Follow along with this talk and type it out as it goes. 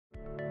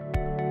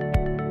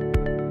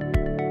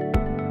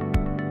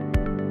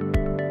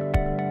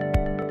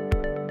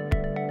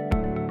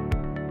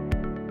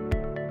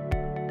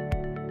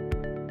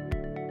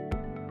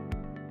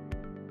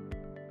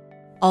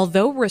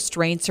Although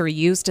restraints are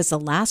used as a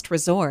last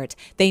resort,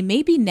 they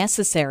may be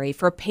necessary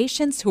for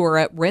patients who are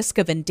at risk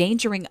of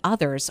endangering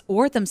others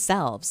or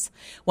themselves.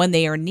 When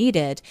they are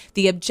needed,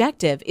 the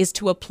objective is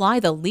to apply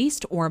the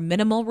least or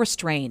minimal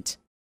restraint.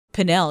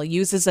 Pinel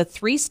uses a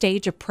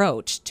three-stage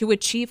approach to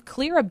achieve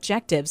clear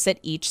objectives at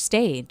each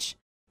stage.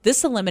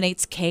 This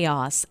eliminates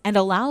chaos and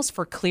allows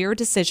for clear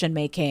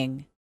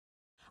decision-making.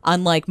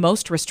 Unlike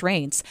most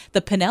restraints,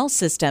 the Pinel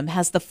system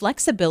has the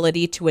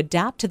flexibility to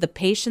adapt to the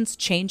patient's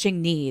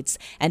changing needs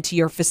and to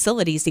your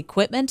facility's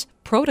equipment,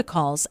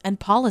 protocols, and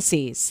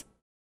policies.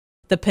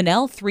 The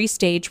Pinel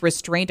three-stage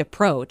restraint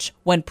approach,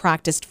 when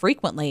practiced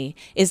frequently,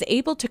 is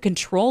able to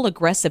control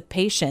aggressive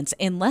patients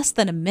in less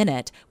than a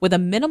minute with a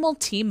minimal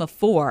team of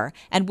 4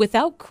 and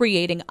without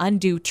creating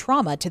undue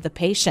trauma to the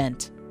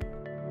patient.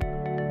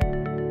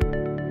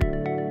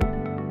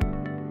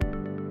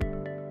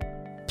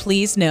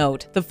 Please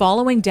note, the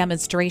following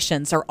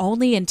demonstrations are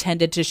only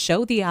intended to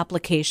show the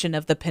application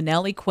of the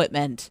Pinel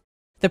equipment.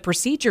 The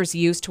procedures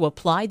used to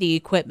apply the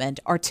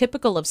equipment are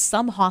typical of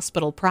some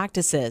hospital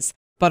practices,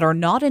 but are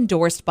not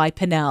endorsed by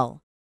Pinel.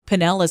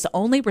 Pinel is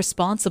only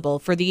responsible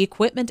for the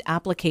equipment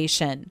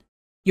application.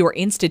 Your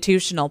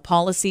institutional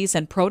policies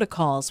and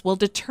protocols will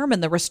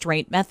determine the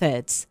restraint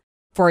methods.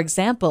 For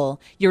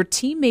example, your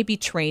team may be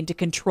trained to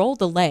control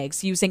the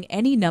legs using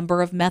any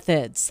number of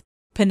methods.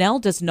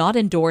 Pinel does not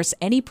endorse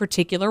any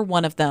particular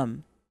one of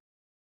them.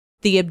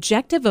 The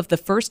objective of the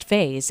first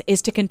phase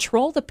is to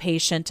control the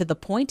patient to the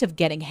point of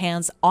getting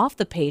hands off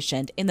the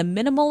patient in the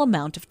minimal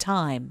amount of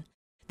time.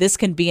 This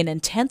can be an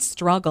intense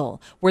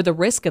struggle where the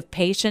risk of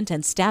patient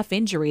and staff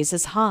injuries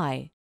is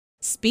high.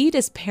 Speed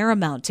is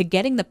paramount to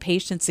getting the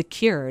patient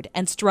secured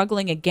and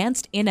struggling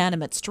against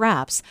inanimate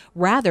straps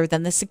rather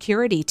than the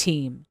security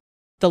team.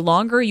 The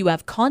longer you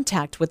have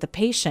contact with the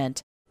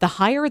patient, the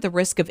higher the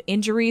risk of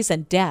injuries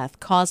and death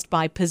caused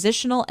by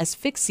positional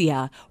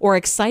asphyxia or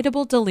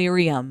excitable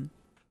delirium.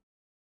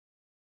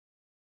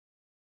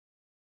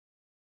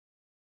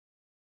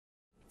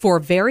 For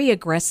very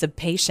aggressive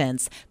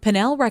patients,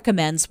 Pinel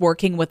recommends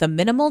working with a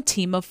minimal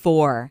team of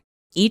 4.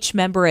 Each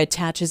member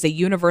attaches a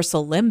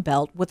universal limb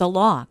belt with a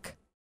lock.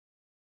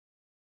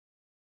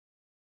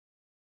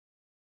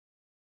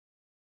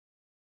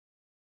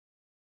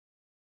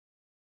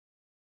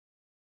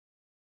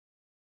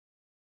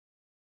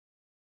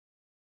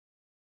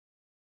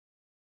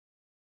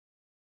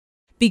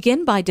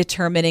 Begin by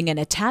determining an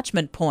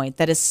attachment point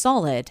that is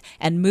solid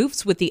and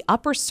moves with the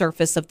upper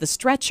surface of the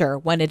stretcher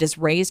when it is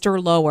raised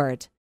or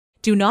lowered.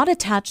 Do not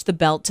attach the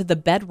belt to the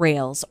bed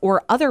rails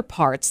or other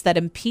parts that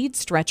impede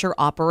stretcher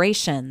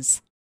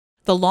operations.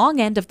 The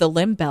long end of the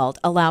limb belt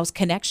allows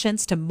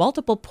connections to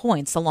multiple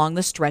points along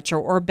the stretcher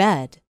or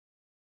bed.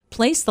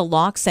 Place the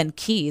locks and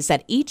keys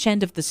at each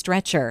end of the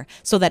stretcher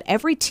so that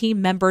every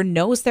team member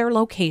knows their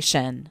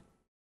location.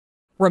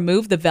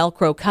 Remove the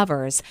Velcro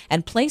covers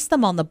and place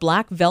them on the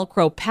black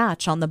Velcro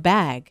patch on the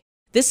bag.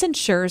 This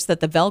ensures that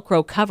the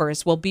Velcro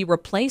covers will be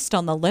replaced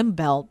on the limb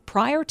belt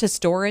prior to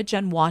storage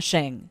and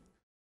washing.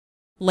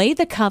 Lay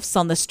the cuffs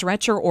on the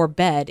stretcher or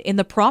bed in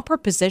the proper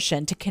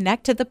position to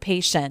connect to the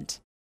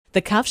patient.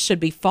 The cuffs should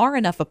be far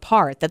enough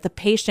apart that the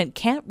patient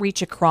can't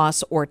reach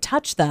across or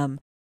touch them,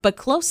 but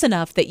close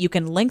enough that you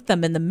can link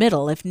them in the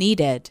middle if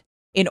needed.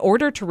 In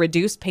order to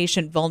reduce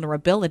patient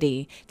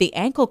vulnerability, the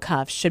ankle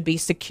cuffs should be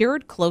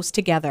secured close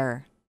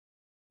together.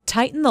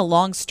 Tighten the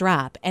long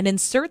strap and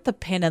insert the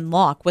pin and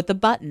lock with the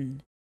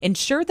button.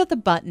 Ensure that the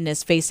button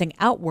is facing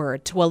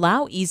outward to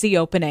allow easy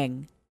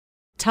opening.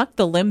 Tuck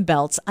the limb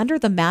belts under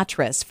the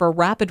mattress for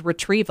rapid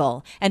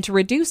retrieval and to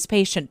reduce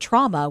patient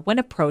trauma when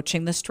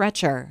approaching the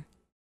stretcher.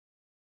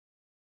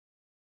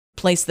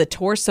 Place the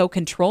torso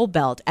control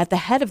belt at the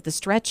head of the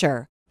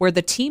stretcher, where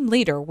the team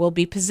leader will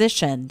be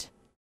positioned.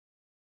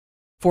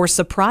 For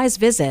surprise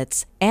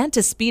visits and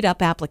to speed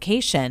up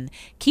application,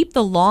 keep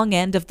the long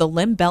end of the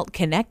limb belt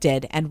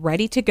connected and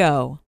ready to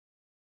go.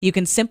 You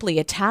can simply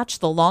attach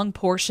the long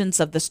portions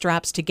of the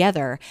straps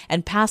together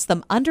and pass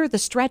them under the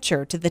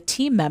stretcher to the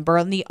team member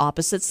on the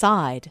opposite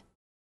side.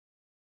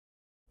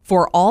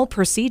 For all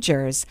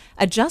procedures,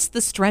 adjust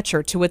the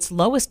stretcher to its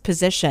lowest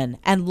position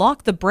and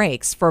lock the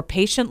brakes for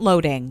patient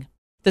loading.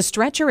 The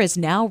stretcher is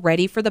now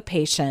ready for the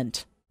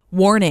patient.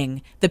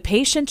 Warning: the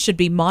patient should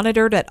be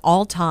monitored at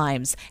all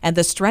times, and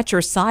the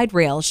stretcher side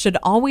rail should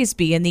always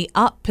be in the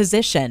up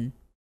position.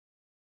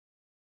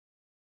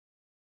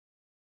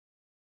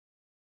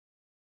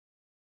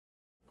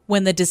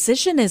 When the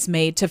decision is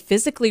made to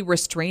physically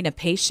restrain a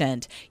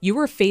patient, you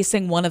are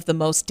facing one of the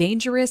most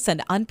dangerous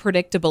and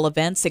unpredictable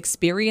events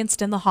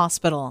experienced in the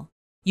hospital.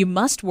 You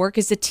must work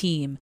as a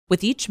team,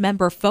 with each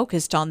member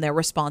focused on their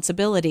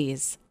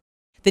responsibilities.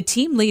 The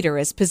team leader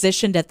is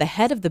positioned at the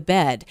head of the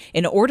bed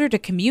in order to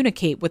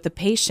communicate with the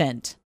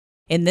patient.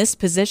 In this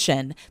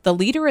position, the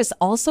leader is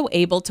also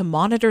able to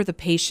monitor the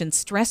patient's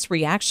stress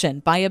reaction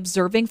by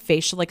observing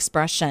facial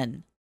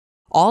expression.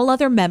 All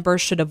other members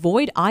should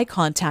avoid eye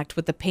contact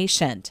with the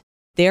patient.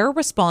 They are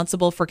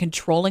responsible for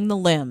controlling the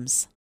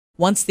limbs.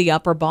 Once the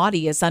upper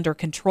body is under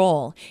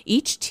control,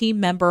 each team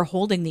member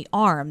holding the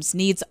arms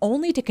needs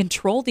only to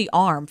control the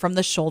arm from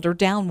the shoulder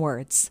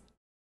downwards.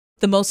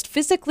 The most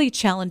physically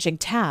challenging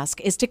task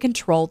is to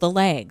control the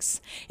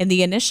legs. In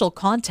the initial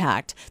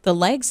contact, the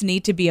legs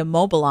need to be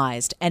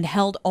immobilized and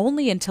held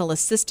only until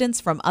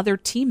assistance from other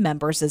team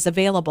members is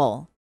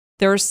available.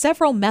 There are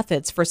several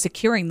methods for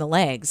securing the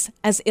legs,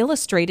 as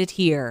illustrated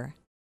here.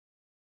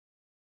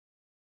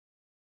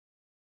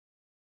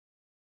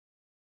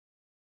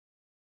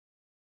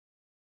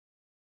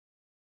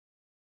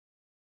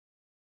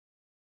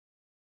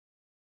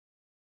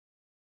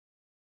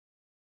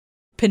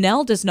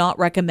 Pinel does not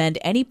recommend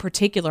any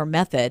particular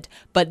method,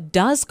 but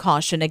does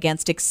caution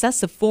against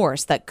excessive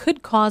force that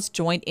could cause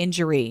joint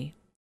injury.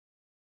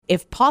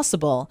 If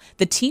possible,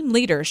 the team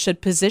leader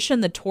should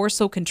position the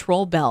torso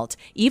control belt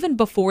even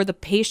before the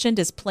patient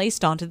is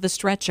placed onto the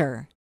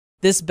stretcher.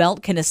 This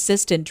belt can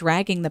assist in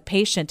dragging the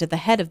patient to the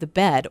head of the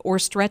bed or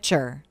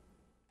stretcher.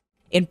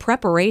 In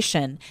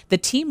preparation, the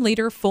team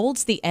leader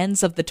folds the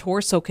ends of the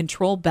torso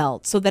control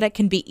belt so that it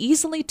can be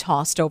easily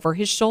tossed over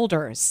his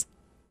shoulders.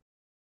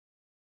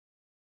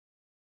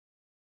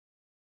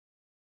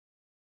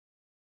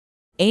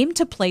 Aim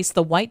to place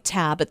the white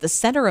tab at the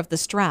center of the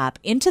strap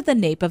into the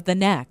nape of the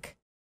neck.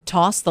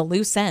 Toss the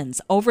loose ends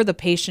over the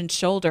patient's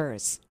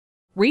shoulders.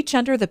 Reach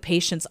under the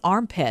patient's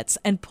armpits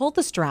and pull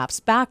the straps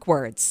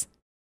backwards.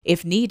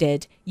 If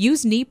needed,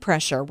 use knee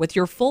pressure with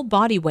your full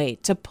body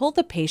weight to pull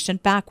the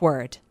patient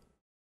backward.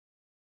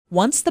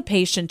 Once the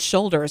patient's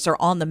shoulders are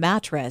on the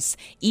mattress,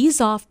 ease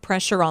off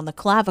pressure on the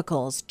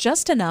clavicles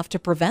just enough to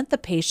prevent the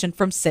patient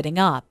from sitting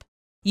up.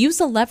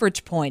 Use a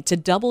leverage point to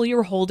double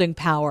your holding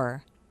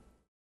power.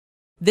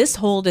 This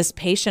hold is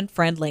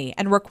patient-friendly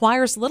and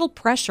requires little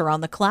pressure on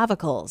the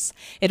clavicles.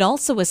 It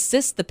also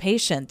assists the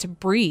patient to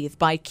breathe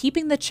by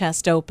keeping the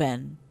chest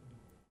open.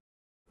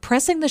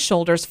 Pressing the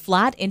shoulders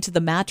flat into the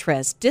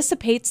mattress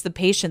dissipates the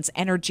patient's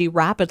energy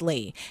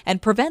rapidly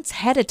and prevents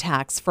head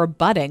attacks for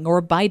butting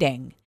or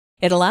biting.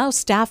 It allows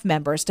staff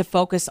members to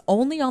focus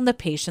only on the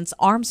patient's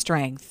arm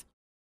strength.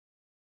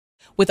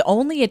 With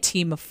only a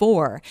team of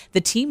 4,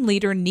 the team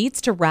leader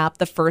needs to wrap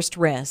the first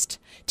wrist.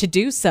 To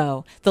do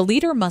so, the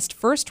leader must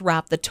first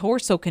wrap the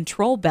torso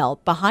control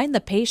belt behind the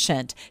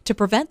patient to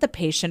prevent the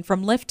patient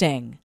from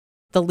lifting.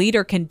 The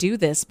leader can do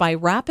this by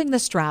wrapping the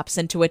straps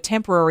into a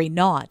temporary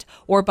knot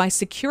or by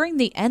securing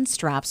the end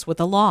straps with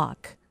a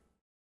lock.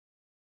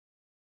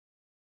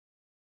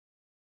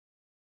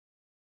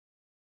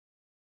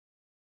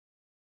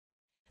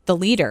 The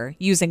leader,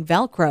 using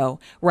Velcro,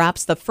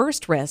 wraps the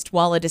first wrist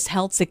while it is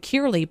held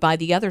securely by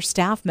the other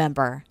staff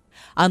member.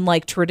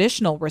 Unlike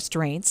traditional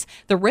restraints,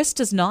 the wrist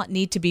does not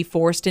need to be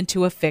forced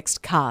into a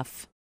fixed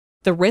cuff.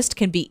 The wrist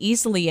can be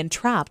easily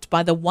entrapped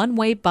by the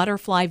one-way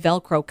butterfly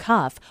Velcro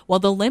cuff while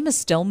the limb is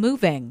still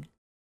moving.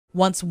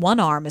 Once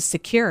one arm is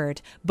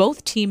secured,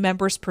 both team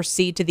members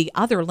proceed to the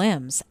other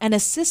limbs and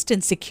assist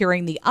in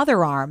securing the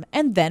other arm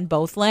and then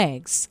both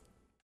legs.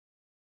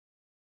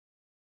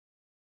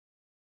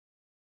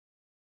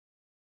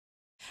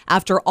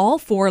 After all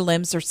 4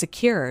 limbs are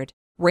secured,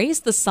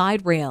 raise the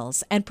side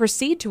rails and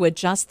proceed to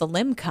adjust the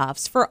limb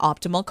cuffs for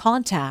optimal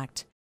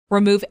contact.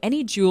 Remove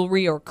any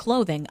jewelry or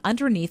clothing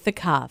underneath the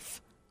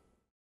cuff.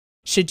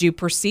 Should you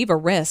perceive a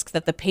risk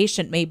that the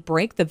patient may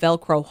break the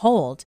Velcro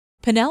hold,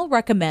 Pinel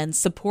recommends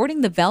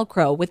supporting the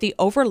Velcro with the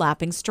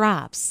overlapping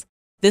straps.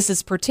 This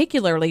is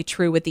particularly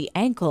true with the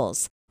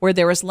ankles, where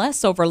there is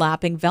less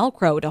overlapping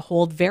Velcro to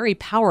hold very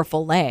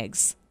powerful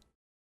legs.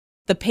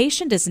 The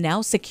patient is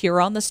now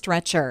secure on the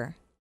stretcher.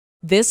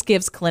 This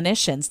gives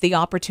clinicians the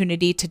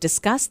opportunity to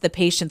discuss the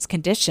patient's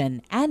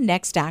condition and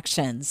next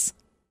actions.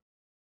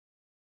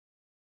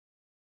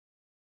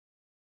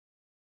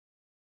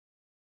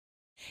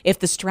 If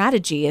the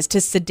strategy is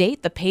to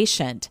sedate the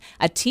patient,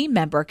 a team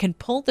member can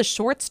pull the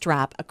short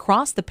strap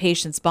across the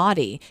patient's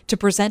body to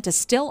present a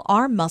still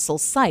arm muscle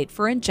site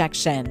for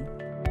injection.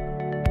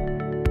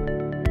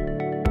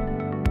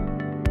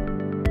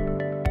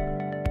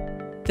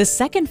 The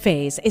second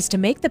phase is to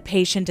make the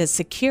patient as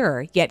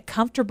secure yet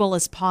comfortable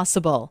as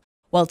possible,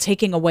 while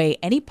taking away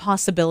any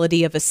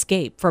possibility of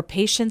escape for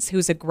patients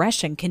whose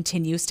aggression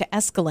continues to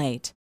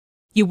escalate.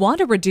 You want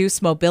to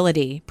reduce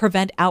mobility,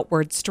 prevent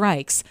outward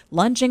strikes,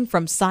 lunging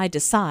from side to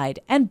side,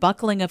 and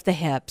buckling of the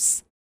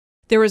hips.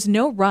 There is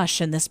no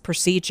rush in this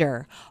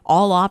procedure.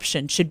 All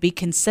options should be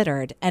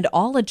considered and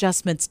all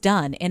adjustments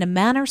done in a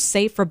manner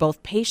safe for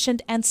both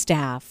patient and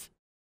staff.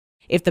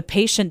 If the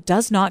patient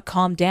does not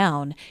calm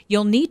down,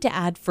 you'll need to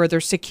add further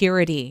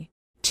security.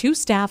 2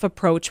 staff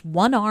approach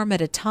one arm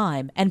at a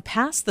time and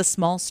pass the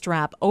small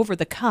strap over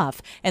the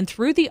cuff and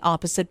through the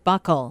opposite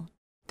buckle.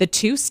 The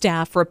 2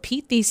 staff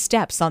repeat these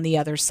steps on the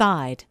other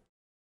side.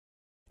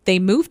 They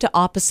move to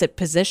opposite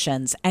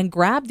positions and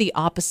grab the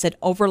opposite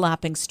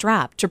overlapping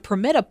strap to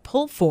permit a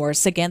pull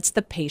force against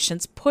the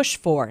patient's push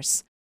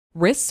force.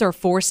 Wrists are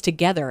forced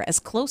together as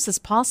close as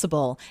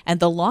possible and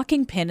the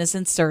locking pin is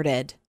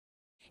inserted.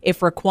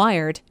 If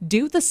required,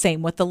 do the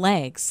same with the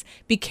legs.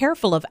 Be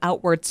careful of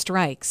outward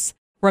strikes.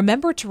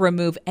 Remember to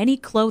remove any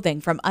clothing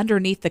from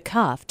underneath the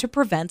cuff to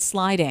prevent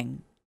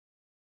sliding.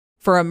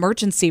 For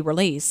emergency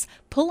release,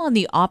 pull on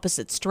the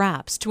opposite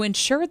straps to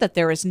ensure that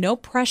there is no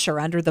pressure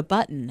under the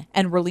button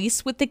and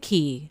release with the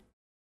key.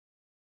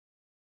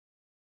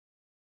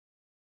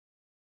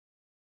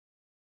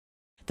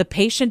 The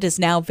patient is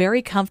now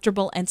very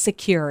comfortable and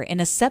secure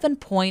in a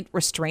 7-point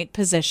restraint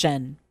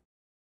position.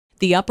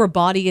 The upper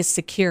body is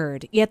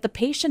secured, yet the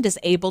patient is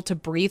able to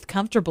breathe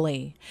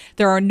comfortably.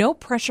 There are no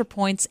pressure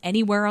points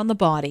anywhere on the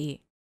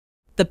body.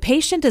 The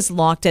patient is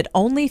locked at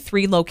only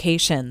 3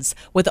 locations,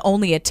 with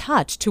only a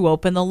touch to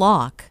open the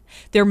lock.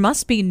 There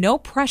must be no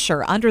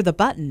pressure under the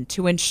button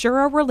to ensure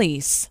a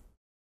release.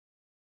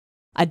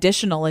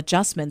 Additional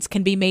adjustments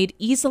can be made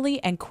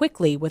easily and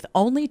quickly with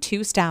only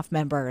 2 staff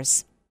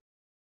members.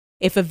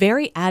 If a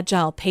very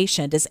agile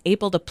patient is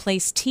able to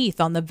place teeth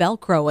on the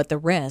Velcro at the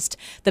wrist,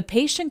 the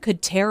patient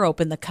could tear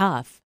open the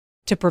cuff.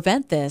 To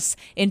prevent this,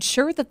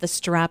 ensure that the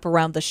strap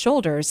around the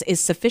shoulders is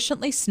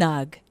sufficiently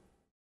snug.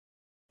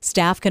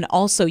 Staff can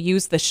also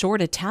use the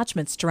short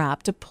attachment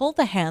strap to pull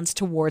the hands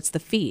towards the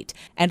feet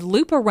and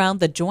loop around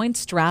the joint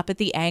strap at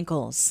the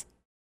ankles.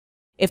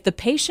 If the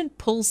patient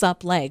pulls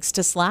up legs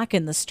to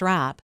slacken the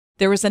strap,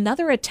 there is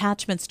another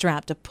attachment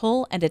strap to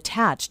pull and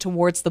attach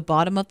towards the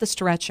bottom of the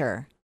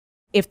stretcher.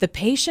 If the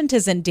patient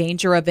is in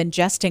danger of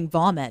ingesting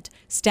vomit,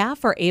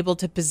 staff are able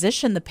to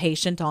position the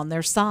patient on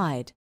their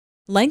side.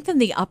 Lengthen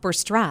the upper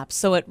strap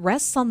so it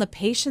rests on the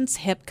patient's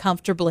hip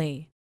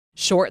comfortably.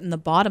 Shorten the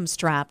bottom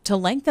strap to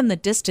lengthen the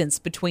distance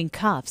between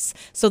cuffs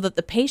so that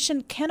the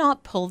patient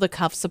cannot pull the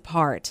cuffs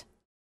apart.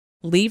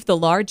 Leave the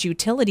large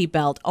utility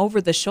belt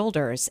over the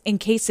shoulders in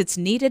case it's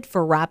needed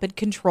for rapid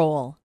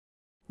control.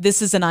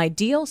 This is an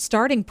ideal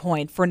starting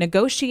point for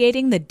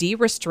negotiating the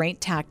de-restraint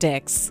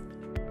tactics.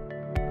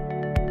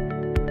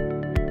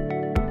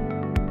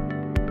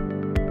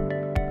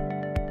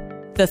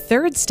 The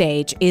third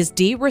stage is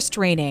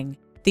de-restraining.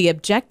 The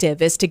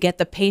objective is to get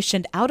the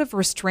patient out of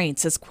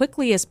restraints as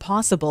quickly as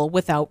possible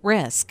without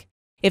risk.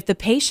 If the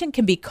patient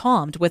can be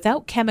calmed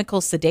without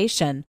chemical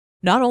sedation,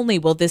 not only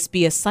will this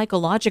be a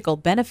psychological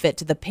benefit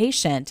to the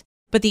patient,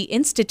 but the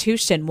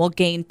institution will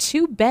gain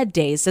 2 bed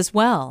days as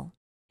well.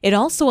 It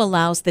also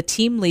allows the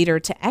team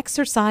leader to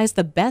exercise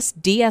the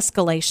best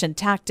de-escalation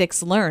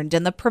tactics learned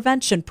in the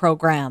prevention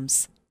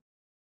programs.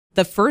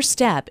 The first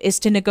step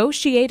is to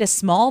negotiate a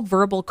small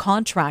verbal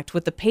contract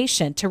with the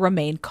patient to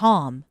remain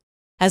calm.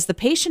 As the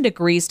patient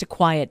agrees to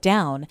quiet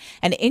down,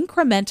 an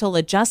incremental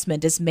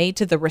adjustment is made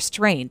to the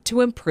restraint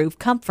to improve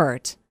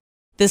comfort.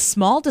 This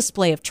small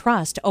display of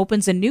trust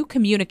opens a new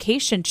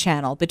communication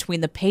channel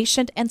between the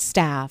patient and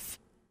staff.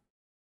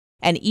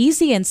 An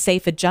easy and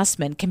safe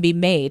adjustment can be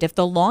made if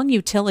the long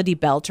utility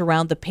belt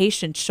around the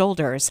patient's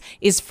shoulders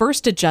is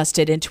first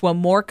adjusted into a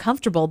more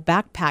comfortable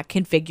backpack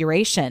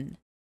configuration.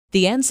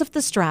 The ends of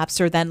the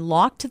straps are then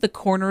locked to the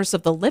corners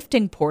of the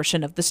lifting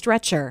portion of the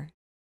stretcher.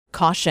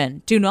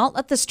 Caution: do not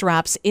let the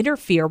straps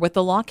interfere with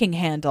the locking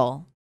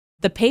handle.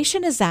 The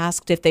patient is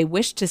asked if they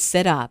wish to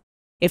sit up.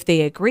 If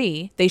they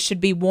agree, they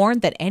should be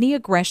warned that any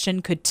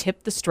aggression could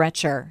tip the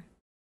stretcher.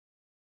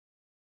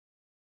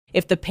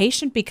 If the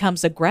patient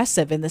becomes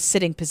aggressive in the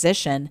sitting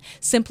position,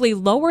 simply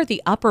lower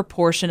the upper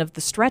portion of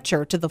the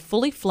stretcher to the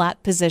fully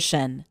flat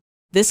position.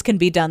 This can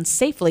be done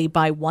safely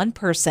by one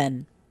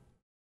person.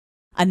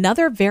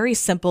 Another very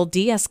simple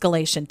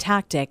de-escalation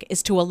tactic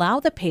is to allow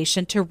the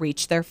patient to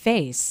reach their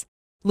face.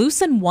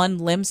 Loosen one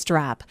limb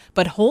strap,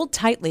 but hold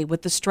tightly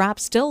with the strap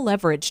still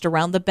leveraged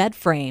around the bed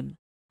frame.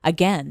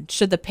 Again,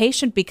 should the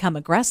patient become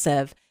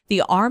aggressive,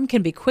 the arm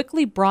can be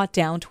quickly brought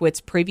down to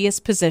its previous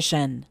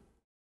position.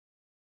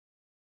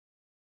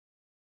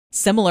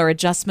 Similar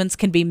adjustments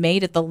can be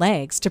made at the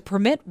legs to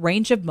permit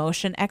range of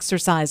motion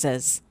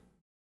exercises.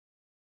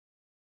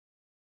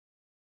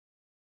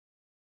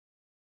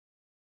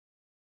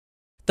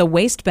 The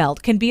waist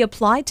belt can be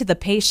applied to the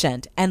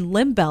patient and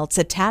limb belts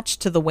attached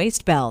to the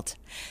waist belt.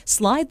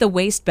 Slide the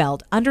waist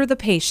belt under the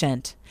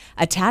patient.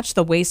 Attach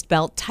the waist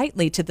belt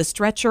tightly to the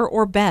stretcher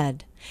or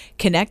bed.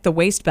 Connect the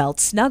waist belt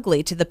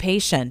snugly to the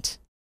patient.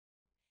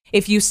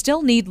 If you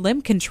still need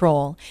limb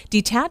control,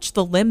 detach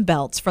the limb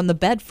belts from the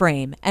bed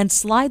frame and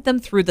slide them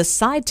through the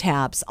side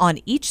tabs on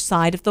each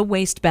side of the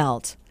waist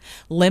belt.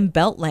 Limb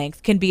belt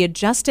length can be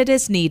adjusted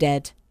as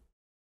needed.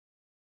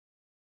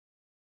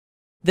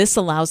 This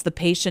allows the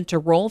patient to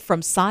roll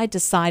from side to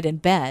side in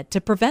bed to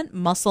prevent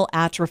muscle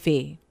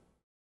atrophy.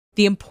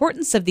 The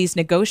importance of these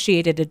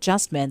negotiated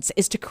adjustments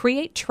is to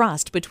create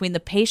trust between the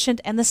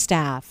patient and the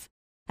staff.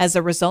 As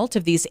a result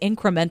of these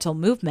incremental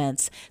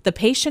movements, the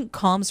patient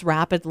calms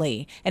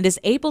rapidly and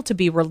is able to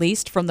be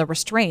released from the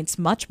restraints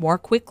much more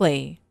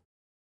quickly.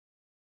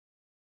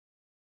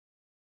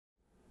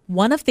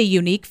 One of the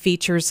unique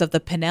features of the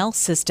Pinel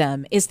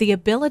system is the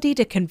ability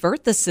to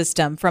convert the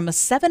system from a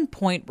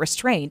 7-point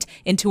restraint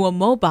into a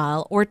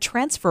mobile or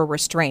transfer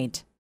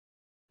restraint.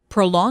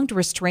 Prolonged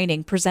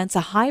restraining presents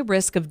a high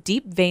risk of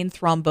deep vein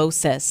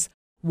thrombosis.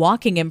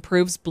 Walking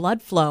improves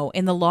blood flow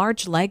in the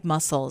large leg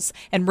muscles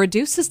and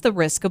reduces the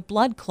risk of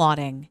blood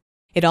clotting.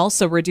 It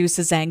also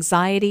reduces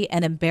anxiety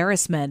and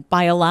embarrassment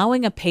by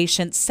allowing a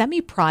patient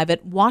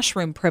semi-private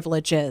washroom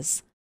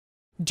privileges.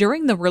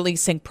 During the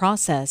releasing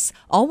process,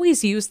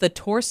 always use the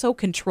torso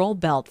control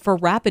belt for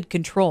rapid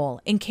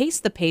control in case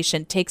the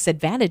patient takes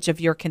advantage of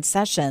your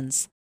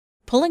concessions.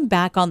 Pulling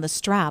back on the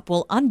strap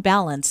will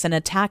unbalance an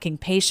attacking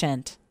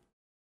patient.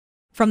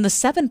 From the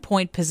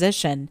 7-point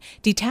position,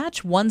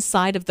 detach one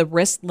side of the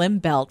wrist limb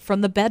belt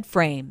from the bed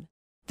frame.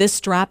 This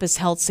strap is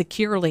held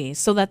securely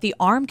so that the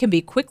arm can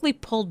be quickly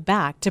pulled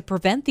back to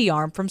prevent the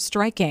arm from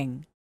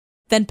striking.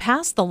 Then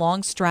pass the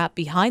long strap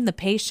behind the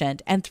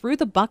patient and through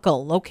the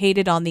buckle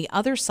located on the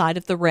other side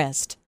of the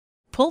wrist.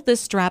 Pull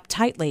this strap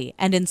tightly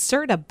and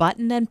insert a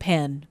button and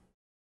pin.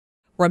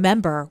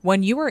 Remember,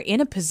 when you are in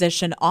a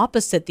position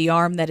opposite the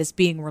arm that is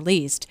being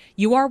released,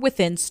 you are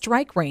within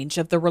strike range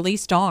of the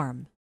released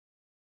arm.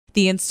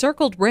 The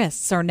encircled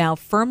wrists are now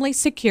firmly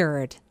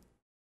secured.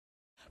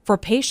 For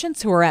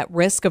patients who are at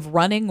risk of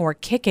running or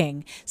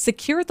kicking,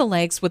 secure the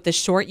legs with the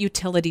short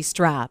utility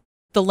strap.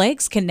 The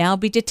legs can now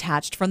be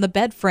detached from the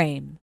bed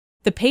frame.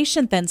 The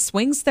patient then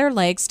swings their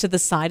legs to the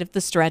side of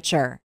the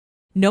stretcher.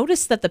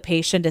 Notice that the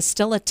patient is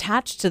still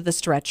attached to the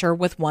stretcher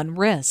with one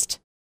wrist.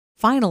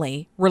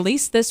 Finally,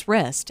 release this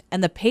wrist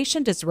and the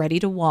patient is ready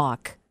to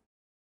walk.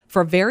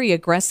 For very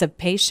aggressive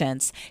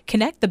patients,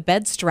 connect the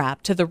bed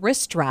strap to the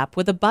wrist strap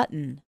with a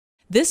button.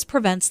 This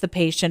prevents the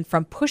patient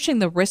from pushing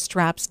the wrist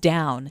straps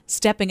down,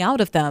 stepping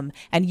out of them,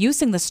 and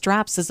using the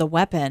straps as a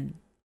weapon.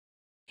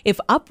 If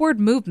upward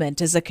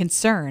movement is a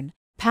concern,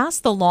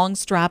 pass the long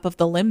strap of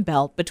the limb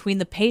belt between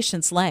the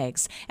patient's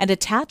legs and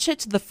attach it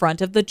to the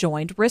front of the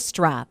joined wrist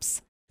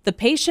straps. The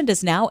patient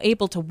is now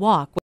able to walk